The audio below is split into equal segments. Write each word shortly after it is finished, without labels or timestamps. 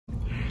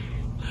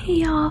Hey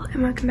y'all,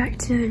 and welcome back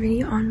to another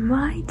video on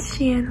my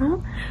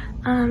channel.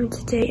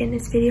 Today in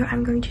this video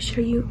I'm going to show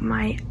you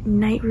my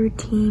night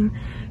routine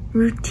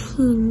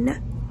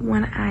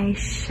when I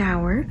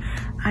shower.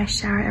 I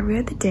shower every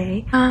other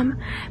day.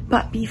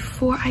 But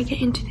before I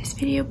get into this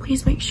video,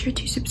 please make sure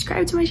to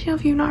subscribe to my channel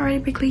if you've not already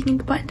by clicking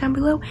the button down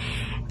below.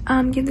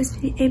 Give this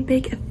video a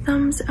big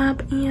thumbs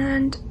up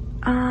and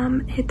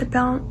hit the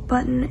bell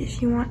button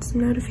if you want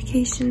some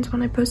notifications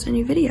when I post a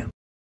new video.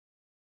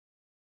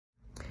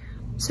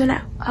 So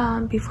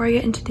now, before I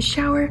get into the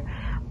shower,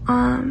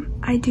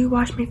 I do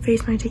wash my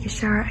face when I take a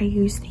shower. I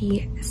use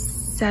the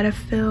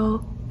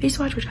Cetaphil face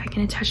wash, which I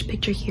can attach a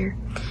picture here.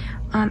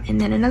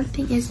 And then another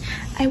thing is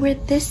I wear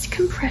this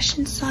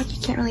compression sock.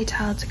 You can't really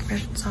tell it's a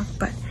compression sock,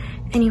 but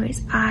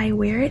anyways, I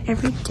wear it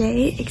every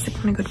day except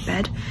when I go to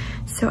bed.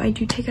 So I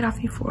do take it off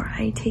before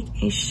I take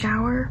a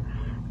shower.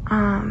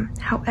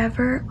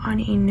 However, on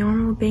a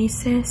normal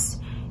basis,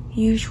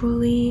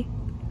 usually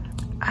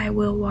I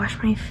will wash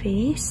my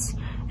face.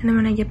 And then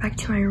when I get back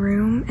to my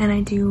room and I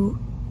do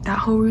that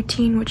whole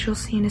routine, which you'll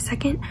see in a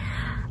second,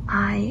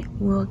 I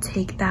will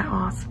take that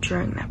off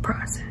during that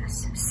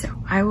process. So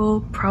I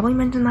will probably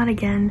mention that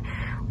again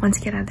once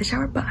I get out of the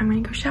shower, but I'm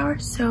gonna go shower.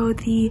 So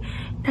the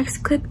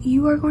next clip,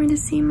 you are going to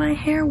see my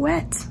hair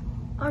wet.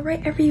 All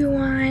right,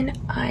 everyone,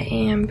 I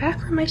am back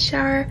from my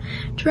shower,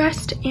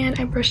 dressed, and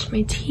I brushed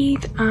my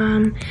teeth.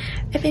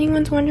 If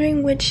anyone's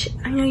wondering, which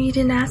I know you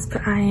didn't ask,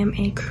 but I am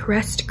a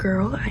Crest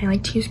girl. I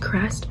like to use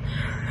Crest.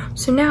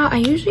 So now I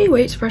usually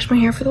wait to brush my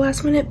hair for the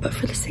last minute, but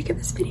for the sake of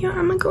this video,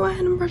 I'm gonna go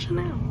ahead and brush it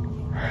now.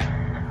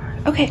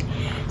 Okay,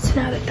 so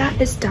now that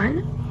that is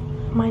done,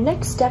 my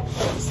next step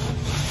is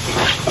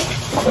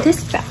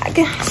this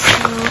bag.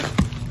 So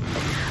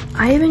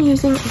I have been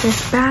using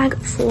this bag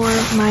for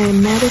my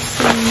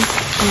medicines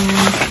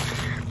and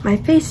my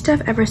face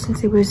stuff ever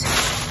since it was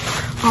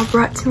all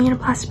brought to me in a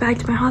plastic bag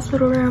to my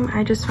hospital room.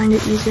 I just find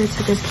it easier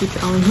to just keep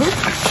it all in here.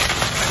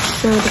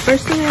 So the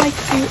first thing I like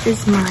to do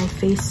is my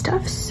face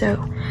stuff. So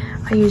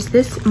I use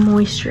this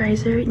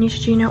moisturizer,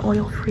 Neutrogena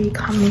oil-free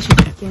combination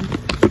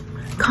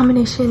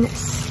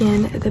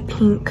skin, the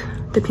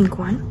pink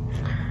one.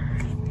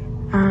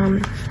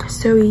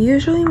 So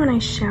usually when I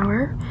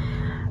shower,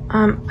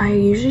 I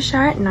usually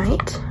shower at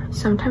night.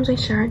 Sometimes I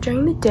shower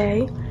during the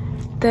day.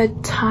 The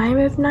time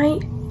of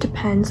night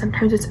depends.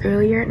 Sometimes it's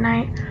earlier at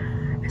night,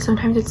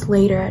 sometimes it's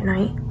later at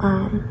night.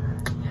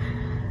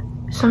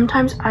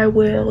 Sometimes I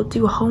will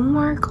do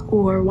homework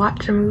or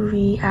watch a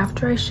movie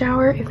after I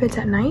shower if it's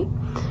at night.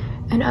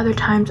 And other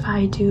times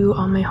I do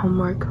all my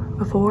homework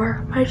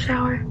before my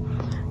shower.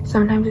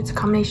 Sometimes it's a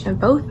combination of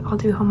both. I'll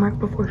do homework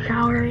before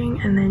showering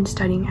and then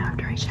studying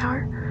after I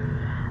shower.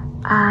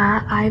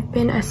 I've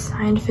been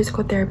assigned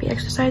physical therapy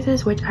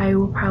exercises, which I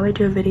will probably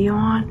do a video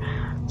on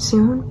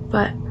soon,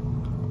 but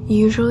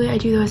usually I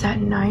do those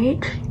at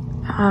night.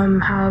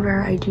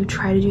 However, I do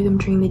try to do them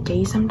during the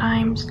day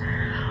sometimes.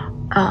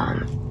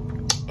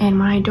 And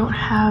when I don't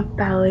have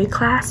ballet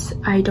class,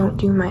 I don't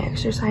do my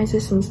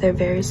exercises since they're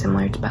very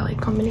similar to ballet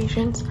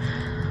combinations.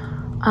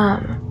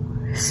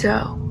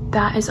 So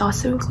that is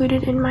also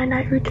included in my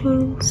night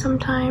routine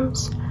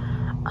sometimes.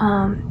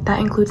 That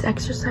includes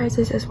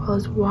exercises as well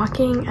as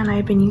walking, and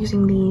I've been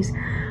using these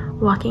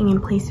walking in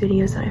place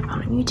videos that I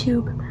found on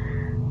YouTube.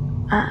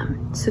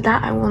 So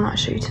that I will not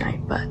show you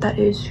tonight, but that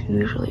is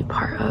usually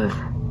part of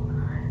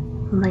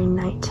my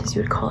night, as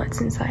you would call it,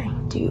 since I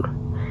do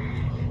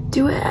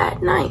it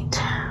at night.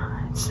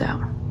 So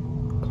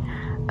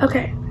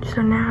okay,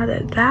 so now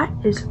that that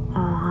is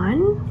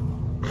on,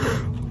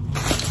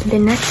 the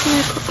next thing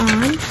I put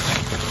on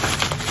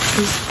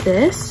is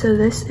this. So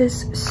this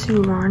is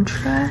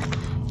Soolantra.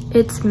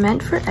 It's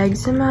meant for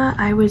eczema.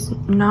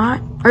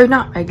 Not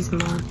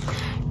eczema,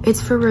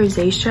 it's for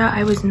rosacea.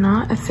 I was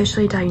not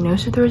officially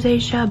diagnosed with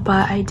rosacea,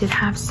 but I did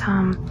have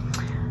some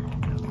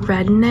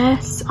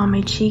redness on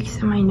my cheeks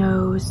and my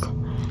nose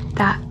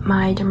that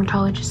my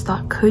dermatologist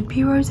thought could be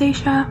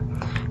rosacea,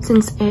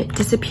 since it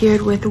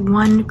disappeared with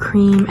one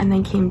cream and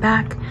then came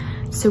back.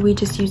 So we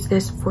just use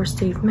this for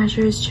safe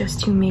measures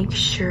just to make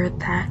sure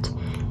that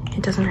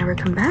it doesn't ever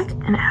come back,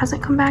 and it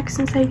hasn't come back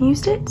since I've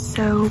used it,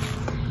 so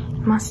it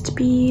must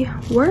be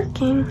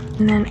working.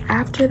 And then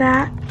after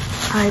that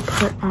I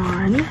put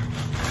on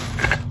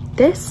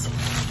this.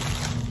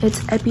 It's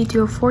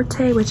Epiduo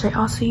Forte, which I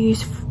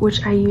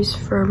use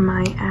for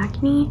my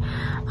acne.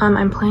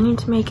 I'm planning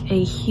to make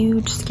a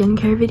huge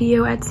skincare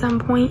video at some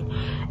point,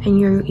 and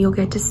you'll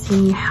get to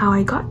see how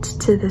I got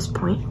to this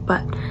point.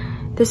 But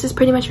this has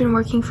pretty much been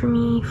working for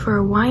me for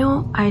a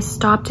while. I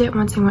stopped it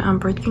once I went on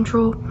birth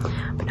control,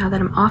 but now that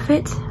I'm off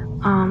it,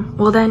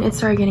 well, then it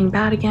started getting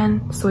bad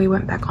again, so we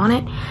went back on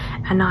it,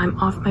 and now I'm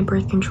off my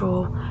birth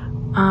control.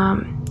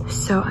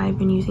 So I've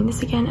been using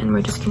this again, and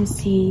we're just gonna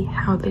see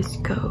how this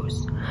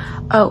goes.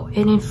 Oh,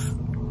 and if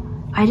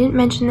I didn't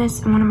mention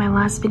this in one of my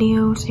last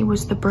videos, it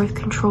was the birth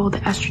control, the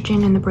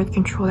estrogen and the birth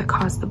control that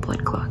caused the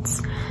blood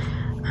clots.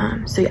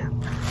 So yeah.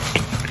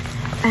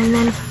 And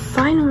then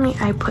finally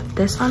I put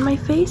this on my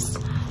face.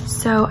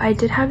 So I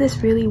did have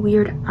this really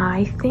weird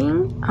eye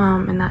thing,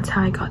 and that's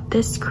how I got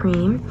this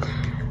cream.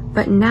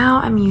 but now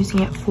I'm using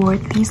it for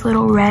these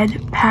little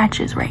red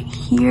patches right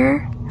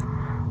here,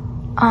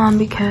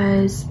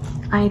 because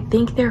I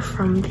think they're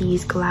from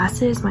these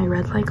glasses, my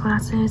red light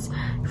glasses,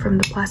 from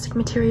the plastic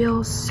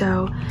material.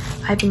 So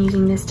I've been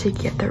using this to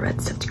get the red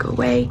stuff to go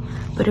away,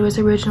 but it was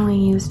originally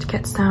used to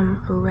get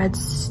some red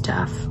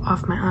stuff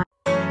off my eye.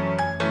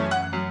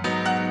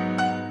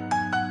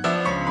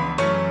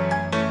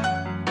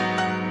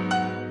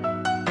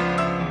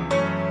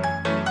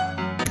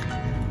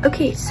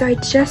 Okay, so I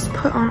just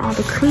put on all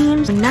the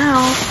creams, and now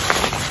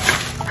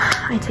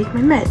I take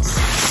my meds.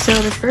 So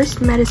the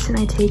first medicine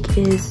I take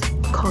is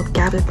called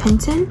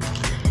gabapentin,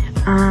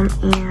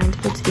 and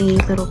it's a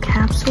little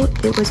capsule.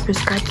 It was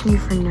prescribed to me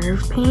for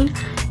nerve pain.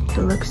 It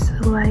looks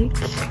like,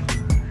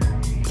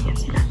 can't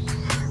see that,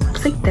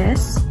 looks like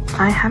this.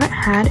 I haven't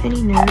had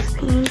any nerve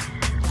pain,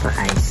 but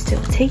I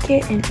still take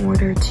it in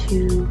order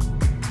to,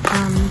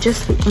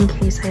 just in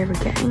case I ever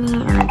get any,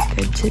 and it's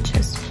good to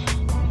just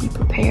be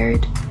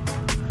prepared.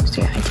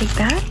 So yeah, I take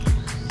that.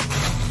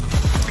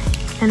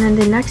 And then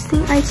the next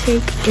thing I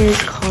take is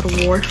called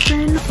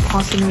warfarin,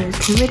 also known as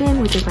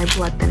Coumadin, which is my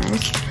blood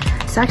thinners.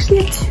 So I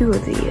actually have 2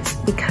 of these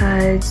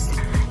because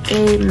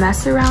they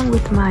mess around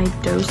with my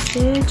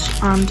dosage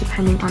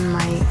depending on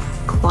my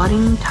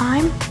clotting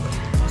time.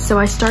 So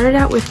I started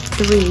out with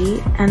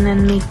 3, and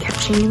then they kept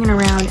changing it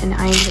around, and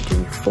I ended up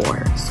doing 4.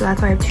 So that's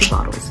why I have 2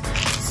 bottles.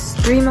 This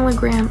is 3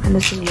 milligram, and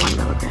this is 1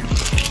 milligram.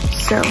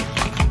 So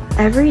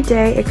every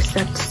day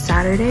except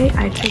Saturday,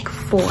 I take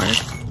 4.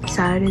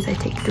 Saturdays, I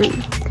take 3.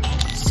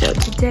 So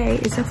today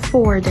is a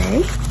 4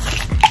 day.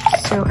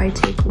 So I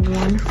take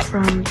 1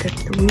 from the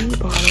 3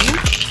 bottle,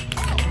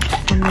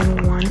 and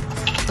then 1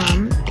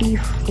 from the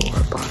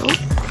 4 bottle.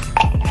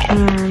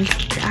 And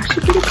they're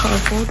actually pretty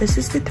colorful. This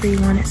is the 3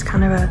 one. It's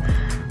kind of a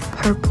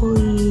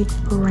purpley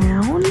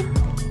brown.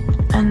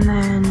 And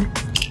then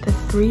the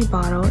 3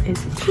 bottle is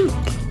pink.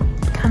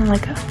 Kind of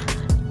like a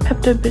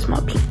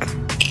Pepto-Bismol pink.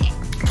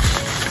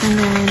 And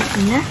then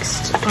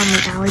next on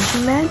my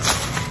allergy meds,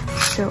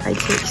 so I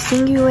take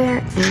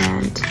Singulair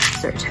and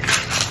Zyrtec.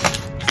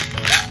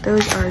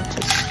 Those are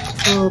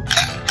just little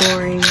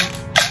boring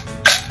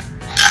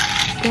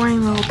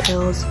little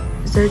pills.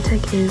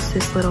 Zyrtec is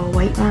this little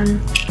white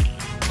one.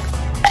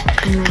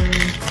 And then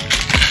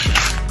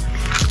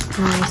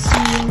my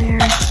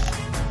Singulair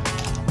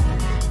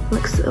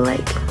looks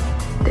like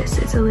this.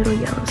 It's a little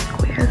yellow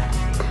square.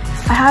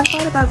 I have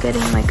thought about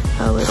getting like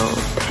a little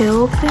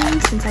pill thing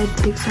since I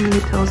take so many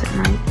pills at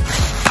night.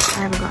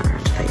 I haven't gotten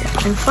around to that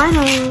yet. And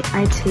finally,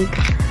 I take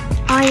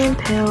iron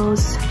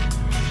pills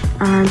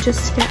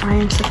just to get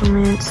iron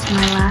supplements.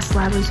 My last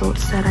lab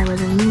results said I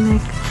was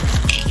anemic,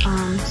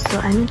 so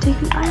I've been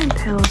taking iron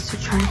pills to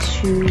try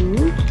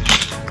to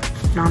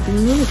not be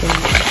anemic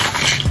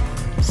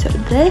anymore. So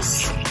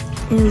this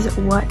is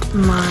what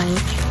my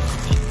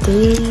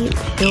daily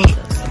pill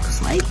dose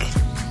looks like.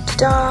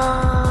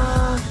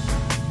 Ta-da!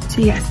 So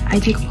yes, I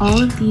take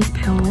all of these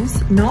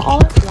pills, not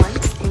all at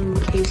once in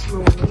case you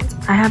were wondering.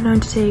 I have known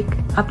to take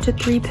up to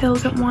 3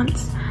 pills at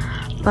once,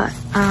 but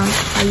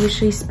I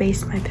usually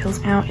space my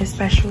pills out,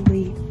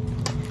 especially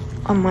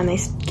when they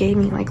gave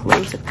me like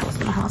loads of pills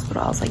in the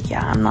hospital. I was like,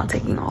 yeah, I'm not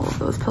taking all of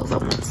those pills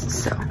at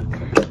once. So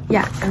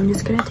yeah, I'm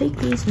just gonna take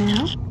these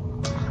now.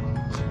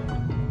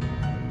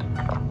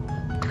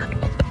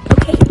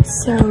 Okay,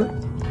 so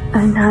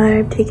now that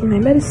I've taken my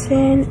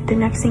medicine, the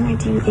next thing I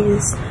do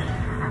is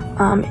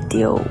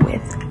deal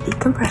with the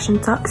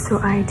compression sock. So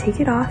I take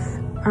it off,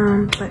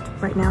 but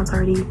right now it's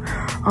already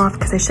off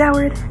because I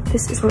showered.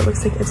 This is what it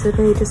looks like. It's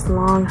literally just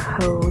long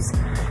hose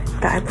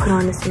that I put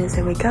on as soon as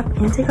I wake up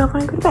and take off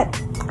when I go to bed.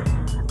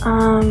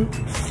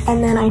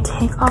 And then I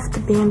take off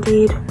the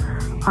band-aid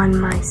on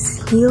my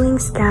healing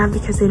scab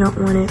because they don't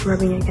want it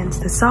rubbing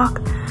against the sock.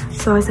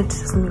 So I always like to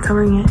just leave me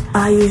covering it.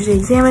 I usually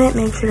examine it,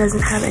 make sure it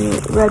doesn't have any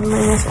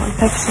redness or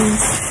infection.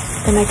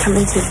 Then I come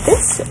into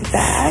this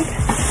bag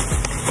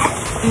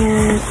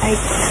and I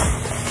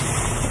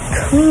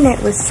clean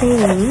it with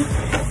saline.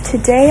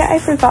 Today I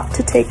forgot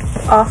to take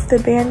off the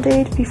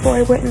band-aid before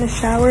I went in the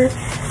shower,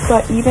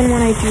 but even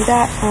when I do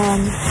that,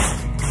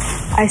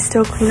 I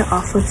still clean it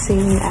off with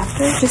saline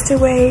after. Just a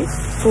way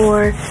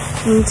for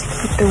me to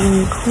keep the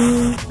wound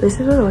clean. This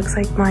is what it looks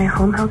like. My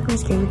home health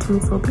nurse gave it to me,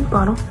 this little pink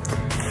bottle.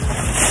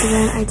 So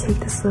then I take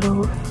this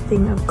little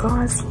thing of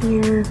gauze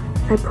here.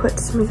 I put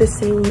some of the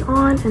saline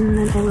on and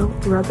then I will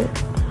rub it.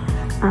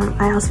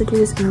 I also do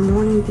this in the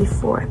morning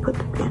before I put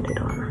the band-aid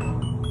on.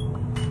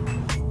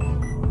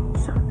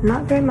 So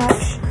not very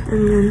much.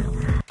 And then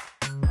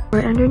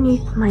right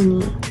underneath my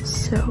knee.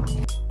 So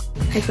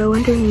I go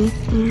underneath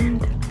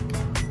and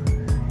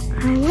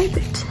I wipe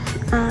it.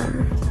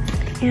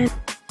 And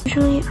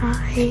usually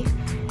I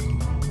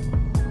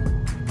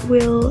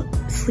will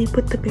sleep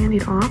with the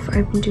band-aid off.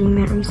 I've been doing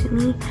that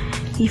recently.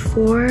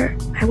 Before,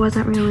 I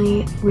wasn't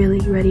really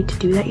ready to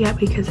do that yet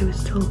because it was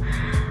still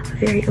a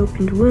very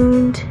opened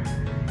wound.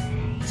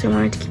 So I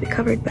wanted to keep it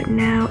covered, but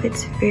now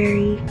it's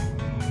very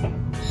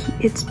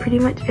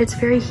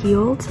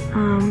healed.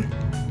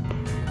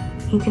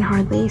 You can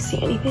hardly see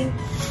anything.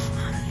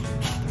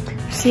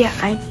 So yeah,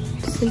 I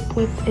sleep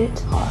with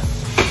it off.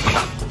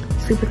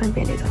 Sleep with my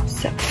band-aids off.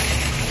 So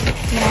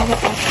now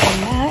that I've done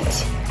that,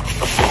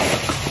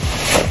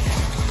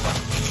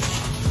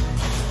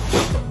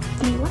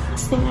 the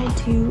last thing I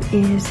do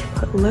is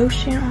put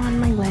lotion on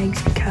my legs,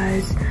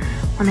 because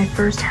when I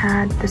first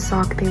had the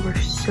sock, they were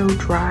so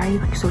dry,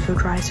 like so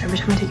dry. So every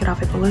time I take it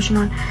off, I put lotion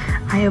on.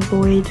 I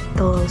avoid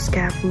the little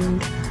scab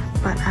wound,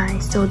 but I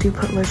still do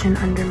put lotion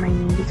under my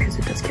knee because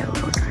it does get a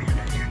little dry under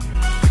there.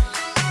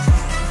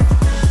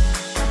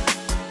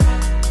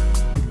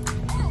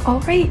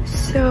 Alright,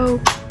 so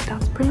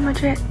that's pretty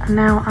much it.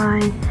 Now I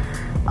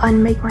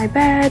unmake my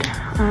bed,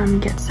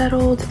 get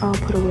settled. I'll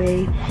put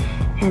away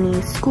any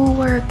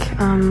schoolwork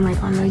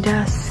like on my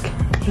desk,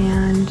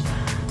 and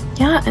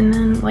yeah, and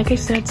then like I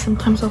said,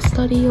 sometimes I'll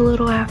study a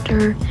little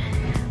after.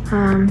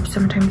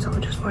 Sometimes I'll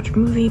just watch a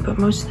movie, but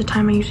most of the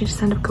time I usually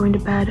just end up going to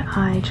bed.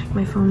 I check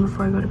my phone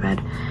before I go to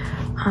bed.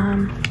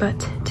 But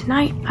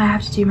tonight I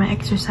have to do my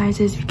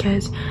exercises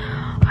because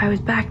I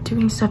was back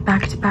doing stuff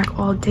back to back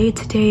all day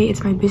today.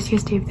 It's my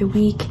busiest day of the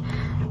week,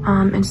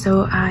 and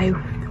so I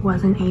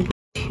wasn't able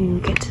to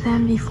get to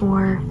them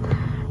before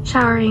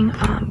showering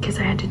because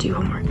I had to do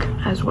homework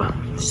as well.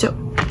 So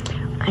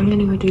I'm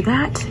gonna go do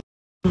that,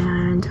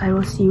 and I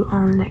will see you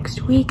all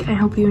next week. I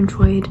hope you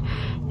enjoyed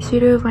this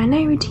video of my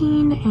night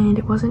routine and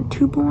it wasn't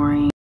too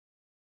boring.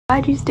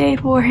 Glad you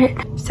stayed for it.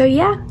 So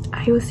yeah,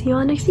 I will see you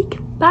all next week.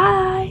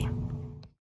 Bye.